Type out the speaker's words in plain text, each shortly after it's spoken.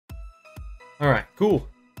Alright, cool.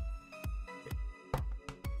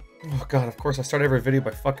 Oh god, of course I start every video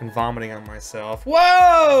by fucking vomiting on myself.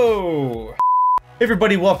 Whoa! Hey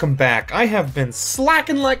everybody, welcome back. I have been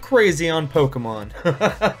slacking like crazy on Pokemon.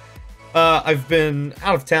 I've been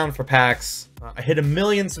out of town for PAX. I hit 1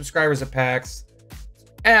 million subscribers at PAX.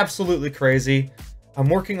 Absolutely crazy. I'm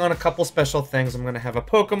working on a couple special things. I'm gonna have a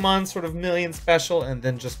Pokemon sort of million special and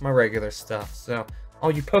then just my regular stuff. So,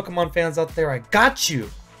 all you Pokemon fans out there, I got you!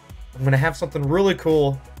 I'm gonna have something really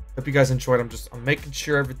cool. Hope you guys enjoyed. I'm making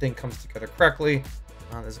sure everything comes together correctly.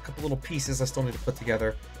 There's a couple little pieces I still need to put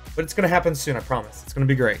together, but it's gonna happen soon, I promise. It's gonna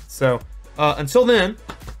be great. So, until then,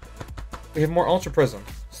 we have more Ultra Prism.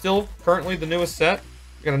 Still, currently the newest set.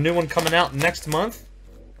 We got a new one coming out next month,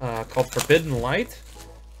 called Forbidden Light,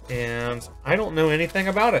 and I don't know anything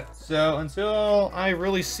about it. So, until I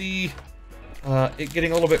really see it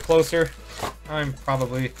getting a little bit closer, I'm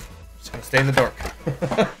probably just gonna stay in the dark.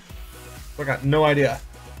 I got no idea.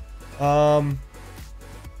 Boom,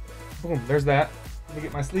 there's that. Let me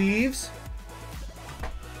get my sleeves.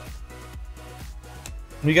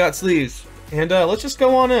 We got sleeves. And let's just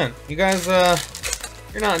go on in. You guys,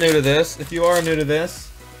 you're not new to this. If you are new to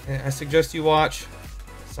this, I suggest you watch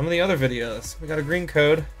some of the other videos. We got a green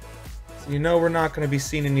code, so you know we're not going to be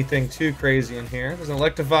seeing anything too crazy in here. There's an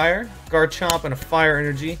Electivire, Garchomp, and a Fire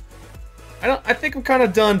Energy. I think I'm kind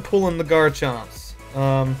of done pulling the Garchomps.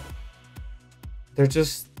 They're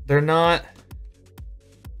just not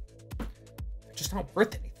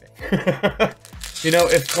worth anything. You know,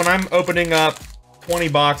 when I'm opening up 20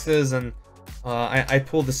 boxes and I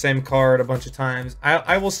pull the same card a bunch of times,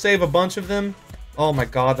 I will save a bunch of them. Oh my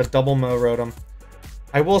god, the double Mo Rotom.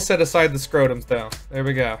 I will set aside the Scrotums though. There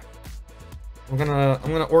we go. I'm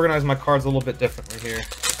gonna organize my cards a little bit differently here,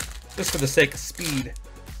 just for the sake of speed.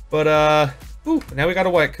 But ooh, now we got a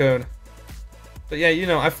white code. But yeah, you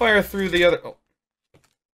know, I fire through the other. Oh.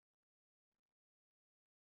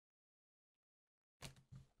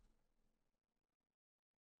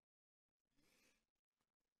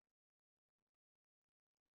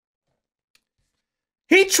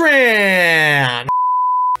 Heatran!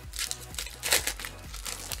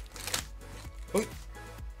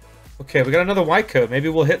 Okay, we got another white code. Maybe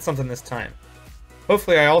we'll hit something this time.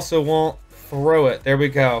 Hopefully I also won't throw it. There we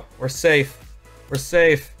go. We're safe. We're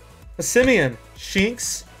safe. Passimian,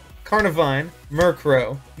 Shinx, Carnivine,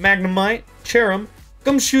 Murkrow, Magnemite, Cherim,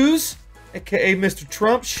 Gumshoes, aka Mr.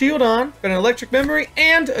 Trump, Shieldon, got an Electric Memory,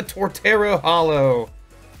 and a Torterra Hollow.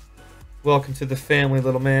 Welcome to the family,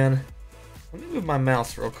 little man. Let me move my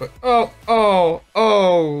mouse real quick. Oh.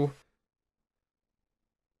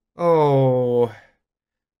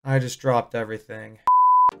 I just dropped everything.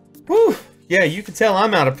 Whew. Yeah, you can tell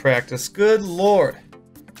I'm out of practice. Good lord.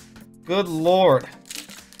 Good lord.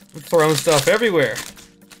 I'm throwing stuff everywhere.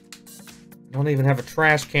 I don't even have a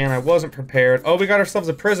trash can. I wasn't prepared. Oh, we got ourselves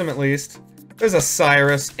a Prism at least. There's a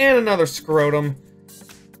Cyrus and another Scrotum.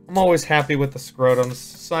 I'm always happy with the Scrotums.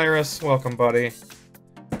 Cyrus, welcome, buddy.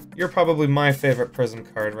 You're probably my favorite Prism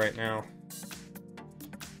card right now,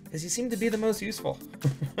 because you seem to be the most useful.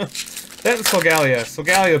 That and Solgaleo.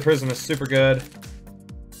 Solgaleo Prism is super good.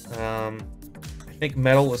 I think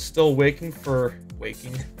Metal is still waiting for its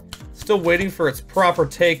proper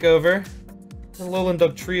takeover. There's a Alolan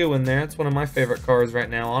Dugtrio in there. It's one of my favorite cards right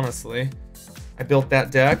now, honestly. I built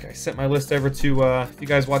that deck. I sent my list over to, if you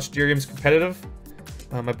guys watch Dirium's Competitive,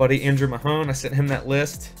 my buddy Andrew Mahone, I sent him that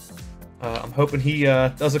list. I'm hoping he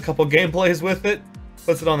does a couple gameplays with it,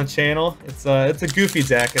 puts it on the channel. It's a goofy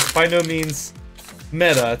deck. It's by no means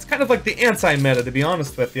meta. It's kind of like the anti-meta, to be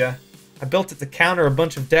honest with you. I built it to counter a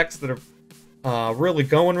bunch of decks that are really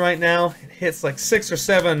going right now. It hits like 6 or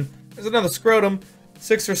 7. There's another Scrotum.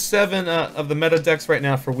 6 or 7 of the meta decks right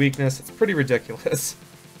now for weakness. It's pretty ridiculous.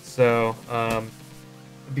 So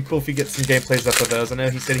it'd be cool if you get some gameplays up of those. I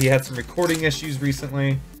know he said he had some recording issues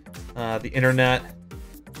recently. The internet.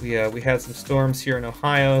 We had some storms here in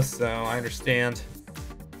Ohio, so I understand.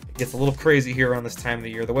 It gets a little crazy here around this time of the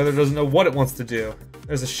year. The weather doesn't know what it wants to do.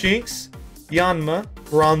 There's a Shinx, Yanma,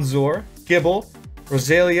 Bronzor, Gibble,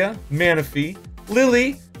 Rosalia, Manaphy,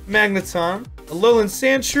 Lily, Magneton, Alolan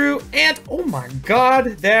Sandshrew, and oh my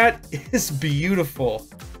god, that is beautiful.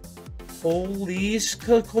 Holy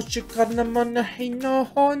cannoli!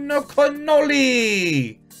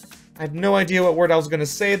 I had no idea what word I was going to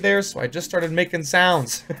say there, so I just started making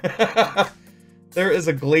sounds. There is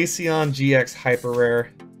a Glaceon GX Hyper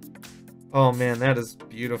Rare. Oh man, that is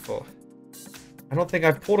beautiful. I don't think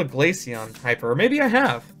I've pulled a Glaceon Hyper, or maybe I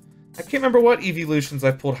have. I can't remember what evolutions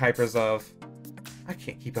I've pulled Hypers of. I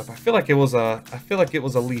can't keep up. I feel like it was a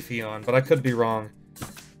Leafeon, but I could be wrong.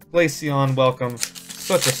 Glaceon, welcome.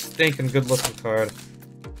 such a stinking good-looking card.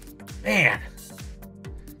 Man.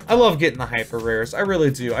 I love getting the hyper rares. I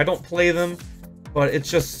really do. I don't play them, but it's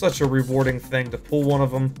just such a rewarding thing to pull one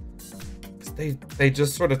of them. They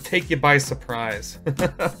just sort of take you by surprise.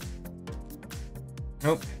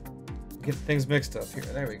 Nope. Get things mixed up here.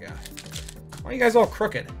 There we go. Why are you guys all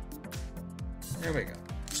crooked? There we go.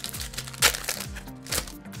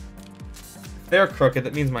 If they're crooked,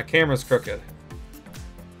 that means my camera's crooked.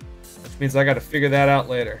 Which means I gotta figure that out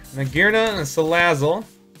later. Nagirna and Salazzle.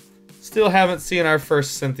 Still haven't seen our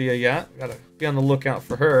first Cynthia yet. Gotta be on the lookout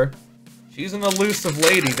for her. She's an elusive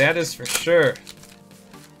lady, that is for sure.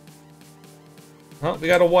 Oh, we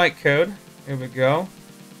got a white code. Here we go.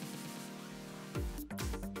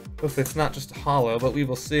 Hopefully it's not just a holo, but we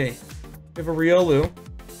will see. We have a Riolu,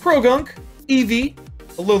 Progunk, Eevee,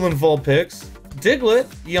 Alolan Vulpix, Diglett,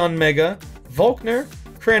 Yanmega, Volkner,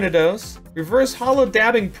 Cranidos, Reverse Holo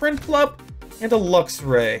Dabbing Prinplup, and a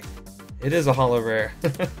Luxray. It is a holo rare.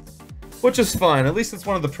 Which is fine, at least it's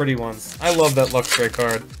one of the pretty ones. I love that Luxray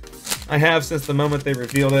card. I have since the moment they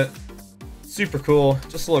revealed it. Super cool,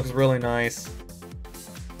 just looks really nice.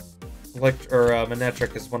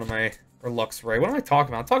 Manectric is one of my... Or Luxray. What am I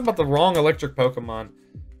talking about? I'm talking about the wrong electric Pokemon.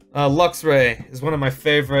 Luxray is one of my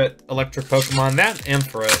favorite electric Pokemon. That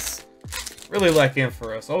Ampharos. Really like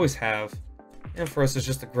Ampharos. Always have. Ampharos is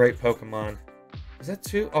just a great Pokemon. Is that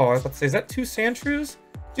two? Oh, I was about to say, is that two Sandshrews?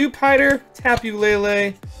 Dewpider, Tapu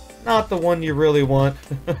Lele. Not the one you really want.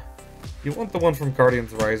 You want the one from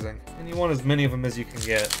Guardians Rising. And you want as many of them as you can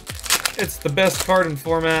get. It's the best card in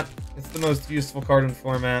format. It's the most useful card in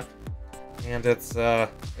format. And it's worth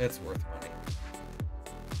money.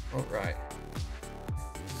 Alright.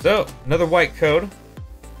 So, another white code.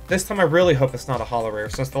 This time I really hope it's not a holo rare,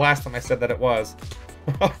 since the last time I said that it was.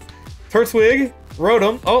 Turtwig,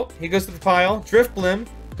 Rotom, oh, he goes to the pile, Driftblim,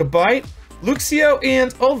 Gabite, Luxio,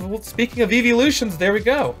 and, oh, well, speaking of evolutions, there we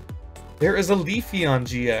go. There is a Leafeon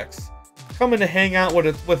GX. Coming to hang out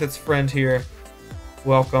with its friend here.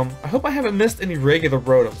 Welcome. I hope I haven't missed any regular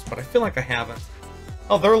Rotoms, but I feel like I haven't.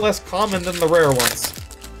 Oh, they're less common than the rare ones.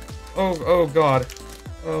 Oh god.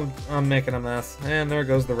 Oh, I'm making a mess. And there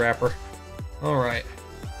goes the wrapper. Alright.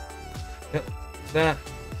 Yep, that.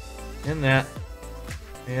 And that.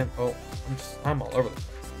 And, oh, I'm all over the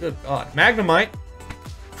place. Good god. Magnemite.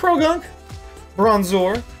 Progunk.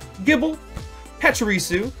 Bronzor. Gibble.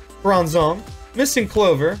 Pachirisu. Bronzong. Missing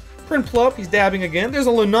Clover. Prinplup, he's dabbing again. There's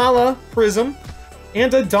a Lunala Prism.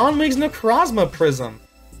 And a Donwig's Necrozma Prism.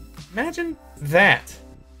 Imagine that.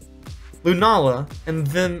 Lunala, and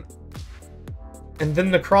then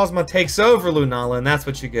Necrozma takes over Lunala, and that's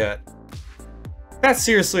what you get. That's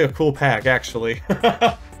seriously a cool pack, actually.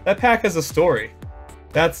 That pack has a story.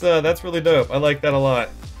 That's really dope. I like that a lot.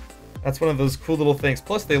 That's one of those cool little things.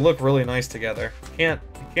 Plus, they look really nice together. You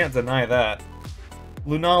can't deny that.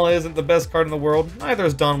 Lunala isn't the best card in the world. Neither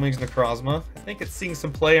is Donwig's Necrozma. I think it's seeing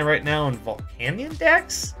some play right now in Volcanion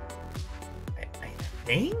decks? I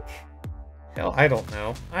think? Hell, I don't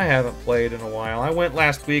know. I haven't played in a while. I went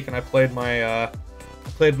last week and I played my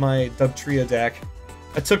Dugtrio deck.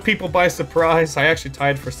 I took people by surprise. I actually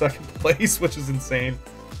tied for second place, which is insane.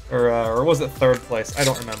 Or was it third place? I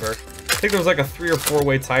don't remember. I think there was like a 3 or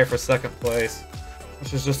 4-way tie for second place,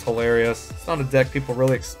 which is just hilarious. It's not a deck people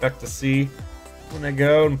really expect to see when they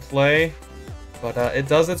go and play, but it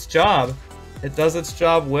does its job. It does its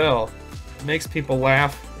job well. It makes people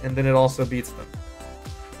laugh, and then it also beats them.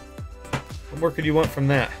 What more could you want from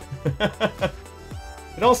that?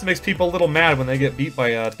 It also makes people a little mad when they get beat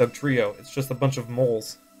by Dugtrio. It's just a bunch of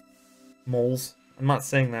moles. Moles? I'm not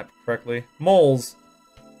saying that correctly. Moles!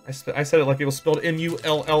 I said it like it was spelled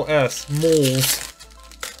M-U-L-L-S. Moles.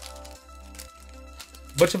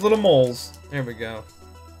 Bunch of little moles. There we go.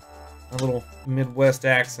 A little Midwest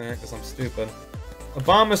accent, because I'm stupid.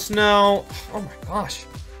 Abomasnow. Oh my gosh.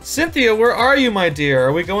 Cynthia, where are you, my dear?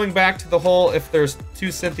 Are we going back to the whole if there's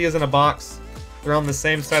 2 Cynthias in a box, they're on the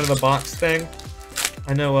same side of the box thing?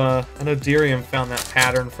 I know Dirium found that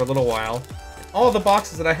pattern for a little while. All the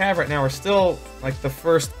boxes that I have right now are still like the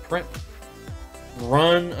first print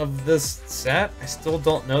run of this set. I still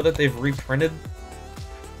don't know that they've reprinted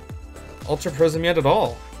Ultra Prism yet at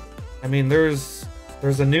all. I mean, there's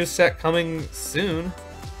a new set coming soon.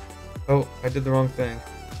 Oh, I did the wrong thing.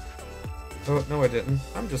 Oh, no I didn't.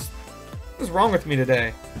 What is wrong with me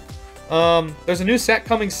today? There's a new set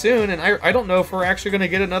coming soon, and I don't know if we're actually going to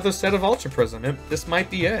get another set of Ultra Prism. This might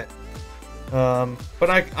be it. But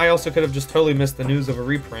I also could have just totally missed the news of a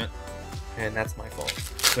reprint, and that's my fault.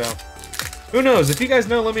 So, who knows? If you guys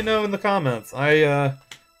know, let me know in the comments. I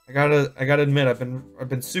gotta admit, I've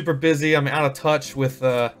been super busy. I'm out of touch with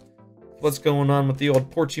what's going on with the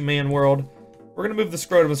old Porchy Man world. We're going to move the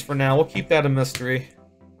Scrotums for now. We'll keep that a mystery.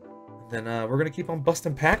 And then we're going to keep on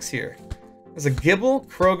busting packs here. There's a Gibble,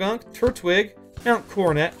 Krogunk, Turtwig, Mount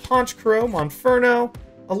Coronet, Honchkrow, Monferno,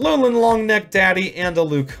 a Lowland Longneck Daddy, and a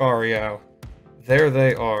Lucario. There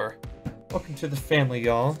they are. Welcome to the family,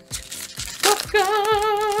 y'all.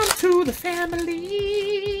 Welcome to the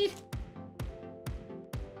family.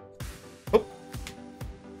 Oh.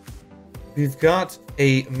 We've got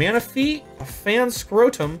a Manaphy, a Fan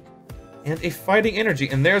Scrotum, and a Fighting Energy.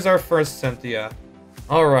 And there's our first Cynthia.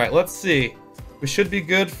 Alright, let's see. We should be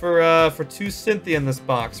good for 2 Cynthia in this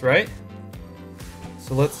box, right?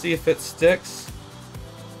 So let's see if it sticks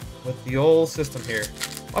with the old system here.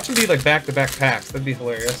 Watch them be like back-to-back packs. That'd be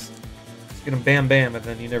hilarious. Just get them bam-bam, and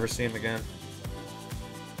then you never see them again.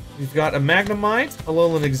 We've got a Magnemite, a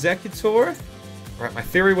Alolan Executor. Alright, my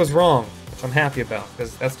theory was wrong, which I'm happy about,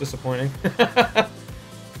 because that's disappointing. I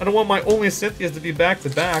don't want my only Cynthias to be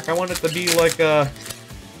back-to-back. I want it to be like a...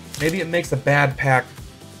 Maybe it makes a bad pack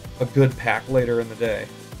a good pack later in the day.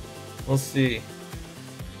 We'll see.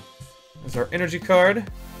 There's our energy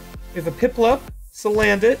card. We have a Piplup,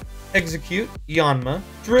 Salandit, Execute, Yanma,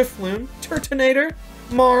 Drifloon, Turtonator,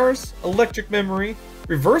 Mars, Electric Memory,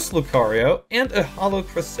 Reverse Lucario, and a Holo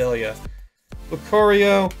Cresselia.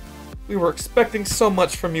 Lucario, we were expecting so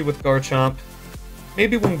much from you with Garchomp.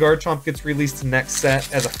 Maybe when Garchomp gets released next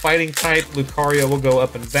set as a fighting type, Lucario will go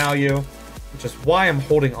up in value, which is why I'm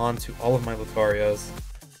holding on to all of my Lucarios.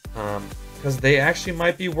 Because they actually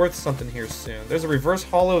might be worth something here soon. There's a Reverse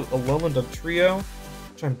Holo Alolan Dugtrio,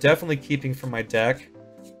 which I'm definitely keeping for my deck,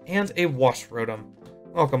 and a Wash Rotom.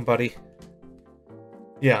 Welcome, buddy.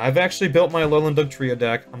 Yeah, I've actually built my Alolan Dugtrio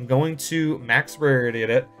deck. I'm going to max rarity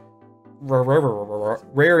it.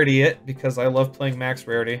 Rarity it, because I love playing max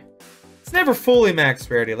rarity. It's never fully max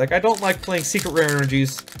rarity. Like, I don't like playing secret rare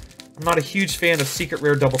energies. I'm not a huge fan of secret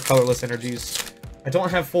rare double colorless energies. I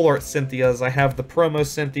don't have full art Cynthias. I have the promo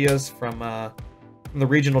Cynthias from the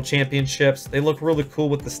regional championships. They look really cool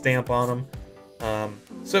with the stamp on them.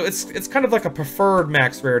 So it's kind of like a preferred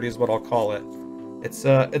max rarity is what I'll call it. It's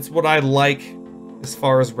what I like as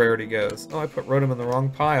far as rarity goes. Oh, I put Rotom in the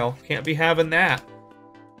wrong pile. Can't be having that.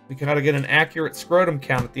 We gotta get an accurate Scrotum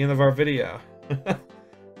count at the end of our video.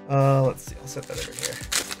 Let's see. I'll set that over here.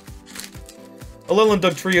 Alolan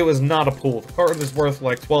Dugtrio is not a pool. The card is worth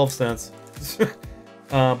like 12 cents.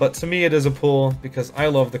 But to me it is a pull because I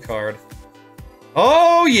love the card.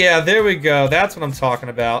 Oh yeah, there we go. That's what I'm talking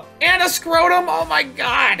about. And a Scrotum! Oh my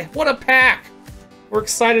god! What a pack! We're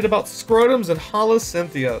excited about Scrotums and Holo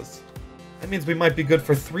Cynthias. That means we might be good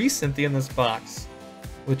for 3 Cynthia in this box.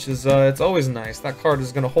 Which is, it's always nice. That card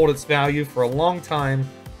is going to hold its value for a long time.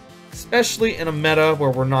 Especially in a meta where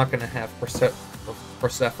we're not going to have Professor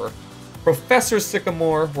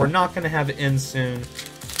Sycamore. We're not going to have it in soon.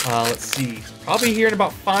 Let's see. Probably here in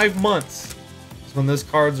about 5 months is when those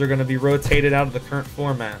cards are going to be rotated out of the current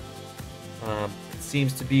format. It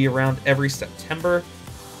seems to be around every September.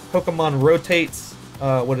 Pokemon rotates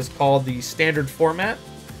what is called the standard format,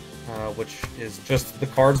 which is just the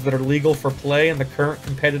cards that are legal for play in the current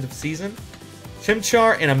competitive season.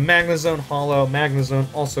 Chimchar and a Magnezone Holo. Magnezone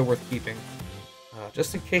also worth keeping.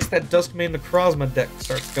 Just in case that Duskmane Necrozma deck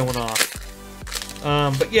starts going off.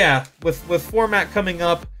 But yeah, with format coming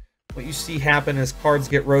up, what you see happen is cards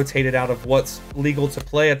get rotated out of what's legal to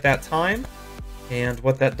play at that time, and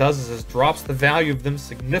what that does is drops the value of them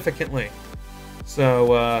significantly.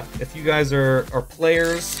 So if you guys are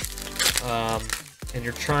players, and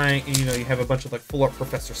you're trying, you know, you have a bunch of like full art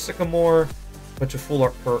Professor Sycamore, a bunch of full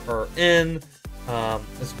art per in,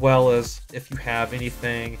 as well as if you have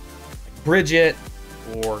anything like Bridget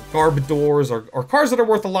or Garbodors or cards that are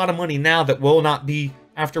worth a lot of money now that will not be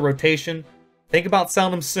after rotation, think about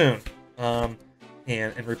selling them soon, and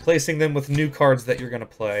replacing them with new cards that you're going to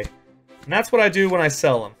play. And that's what I do when I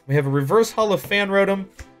sell them. We have a Reverse Holo Fan Rotom.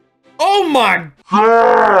 Oh my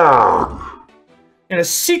god! And a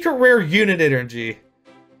Secret Rare Unit Energy.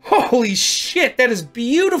 Holy shit, that is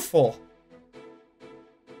beautiful!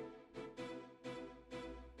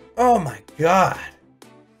 Oh my god.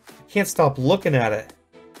 I can't stop looking at it.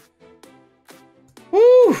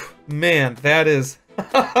 Woo! Man, that is...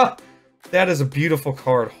 that is a beautiful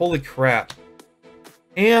card. Holy crap.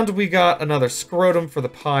 And we got another Scrotum for the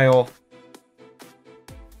pile.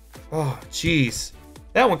 Oh, jeez.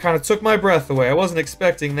 That one kind of took my breath away. I wasn't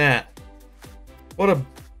expecting that. What a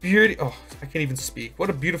beauty... Oh, I can't even speak. What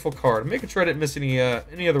a beautiful card. I'm making sure I didn't miss any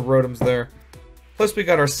other Rotoms there. Plus, we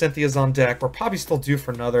got our Cynthias on deck. We're probably still due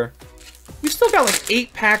for another. We've still got like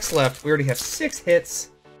 8 packs left. We already have 6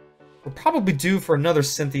 hits. We're probably due for another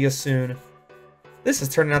Cynthia soon. This is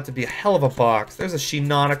turning out to be a hell of a box. There's a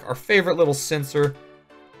Shiinotic, our favorite little sensor.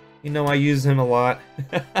 You know I use him a lot.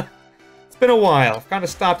 It's been a while. I've kind of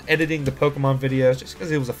stopped editing the Pokemon videos just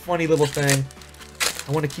because it was a funny little thing.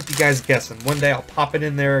 I want to keep you guys guessing. One day I'll pop it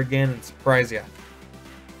in there again and surprise you.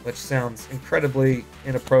 Which sounds incredibly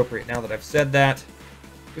inappropriate now that I've said that.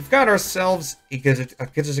 We've got ourselves a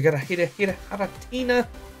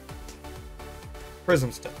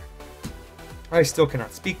Prism Star. I still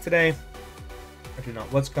cannot speak today. I do not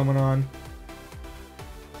know what's going on.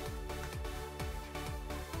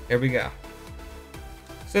 Here we go.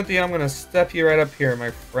 Cynthia, I'm going to step you right up here, my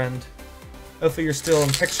friend. Hopefully you're still in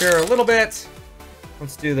picture a little bit.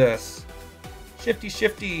 Let's do this. Shifty,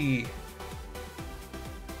 shifty.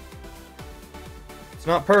 It's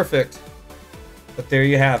not perfect, but there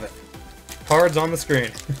you have it. Cards on the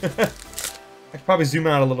screen. I could probably zoom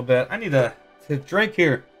out a little bit. I need a drink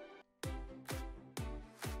here.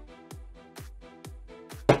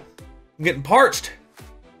 I'm getting parched.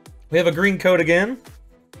 We have a green code again.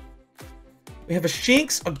 We have a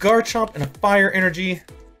Shinx, a Garchomp, and a Fire Energy.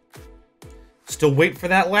 Still waiting for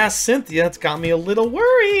that last Cynthia. It's got me a little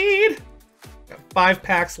worried. Got 5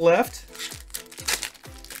 packs left.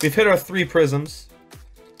 We've hit our 3 prisms.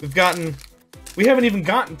 We haven't even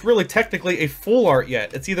gotten, really technically, a full art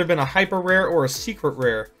yet. It's either been a hyper rare or a secret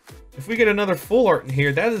rare. If we get another full art in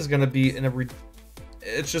here, that is going to be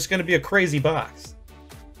it's just going to be a crazy box.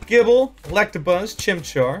 Gibble, Electabuzz,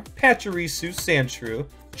 Chimchar, Pachirisu, Sandshrew,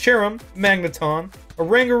 Cherim, Magneton, a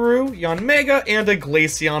Rangaroo, Yanmega, and a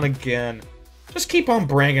Glaceon again. Just keep on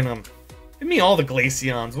bringing them. Give me all the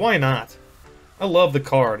Glaceons, why not? I love the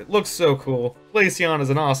card. It looks so cool. Glaceon is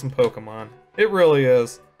an awesome Pokemon. It really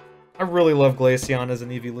is. I really love Glaceon as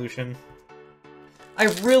an evolution. I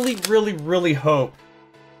really hope,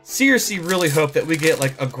 seriously really hope that we get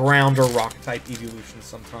like a ground or rock type evolution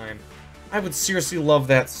sometime. I would seriously love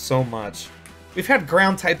that so much. We've had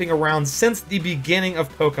ground typing around since the beginning of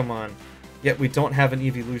Pokemon, yet we don't have an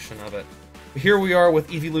evolution of it. But here we are with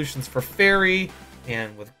evolutions for Fairy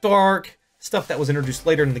and with Dark, stuff that was introduced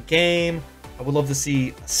later in the game. I would love to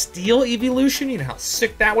see a Steel evolution, you know how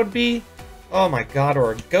sick that would be? Oh my god,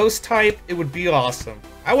 or a Ghost type, it would be awesome.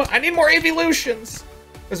 I need more evolutions!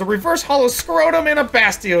 There's a Reverse Hollow Scrotum and a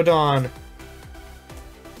Bastiodon.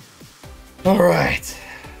 Alright.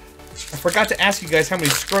 I forgot to ask you guys how many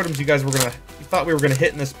Scrotums you thought we were gonna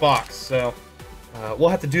hit in this box, so we'll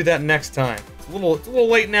have to do that next time. It's a little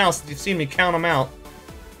late now since you've seen me count them out.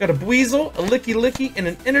 Got a Buizel, a Licky Licky, and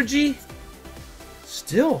an Energy.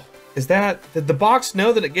 Still, did the box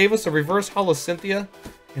know that it gave us a Reverse Hollow Cynthia?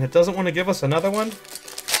 And it doesn't want to give us another one?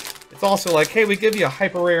 It's also like, hey, we give you a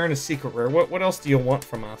hyper rare and a secret rare. What else do you want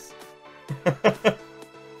from us?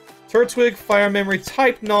 Turtwig, Fire Memory,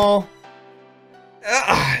 Type Null.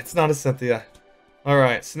 It's not a Cynthia.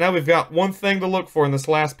 Alright, so now we've got one thing to look for in this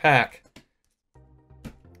last pack.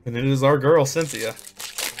 And it is our girl, Cynthia.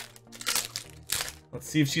 Let's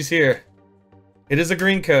see if she's here. It is a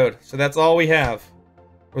green code, so that's all we have.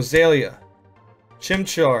 Rosalia,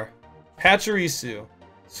 Chimchar, Pachirisu,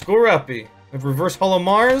 Skorupi, with Reverse Hollow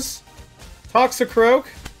Mars, Toxicroak,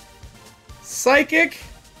 Psychic,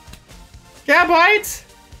 Gabite!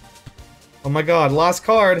 Oh my god, last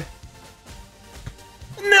card.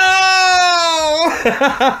 No!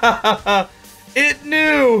 It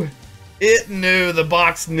knew! It knew, the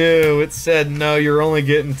box knew. It said, no, you're only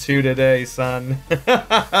getting 2 today, son.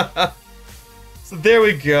 So there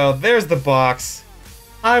we go, there's the box.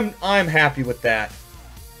 I'm happy with that.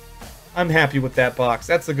 I'm happy with that box.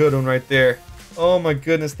 That's a good one right there. Oh my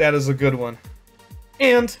goodness, that is a good one.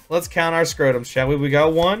 And let's count our scrotums, shall we? We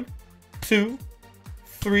got 1, 2,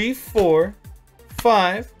 3, 4,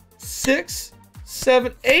 5, 6,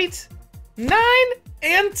 7, 8, 9,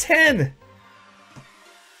 and 10.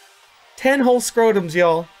 10 whole scrotums,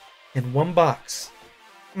 y'all, in one box.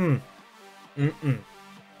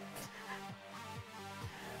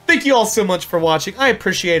 Thank you all so much for watching. I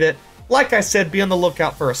appreciate it. Like I said, be on the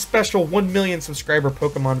lookout for a special 1 million subscriber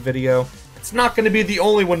Pokemon video. It's not going to be the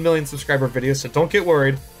only 1 million subscriber video, so don't get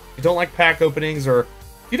worried. If you don't like pack openings, or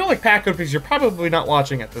if you don't like pack openings, you're probably not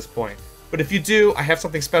watching at this point. But if you do, I have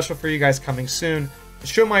something special for you guys coming soon to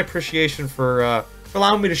show my appreciation for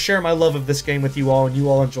allowing me to share my love of this game with you all, and you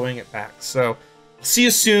all enjoying it back. So, I'll see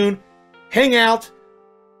you soon. Hang out.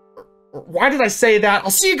 Why did I say that?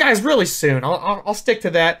 I'll see you guys really soon. I'll stick to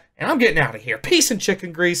that, and I'm getting out of here. Peace and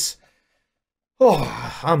chicken grease.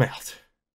 Oh, I'm out.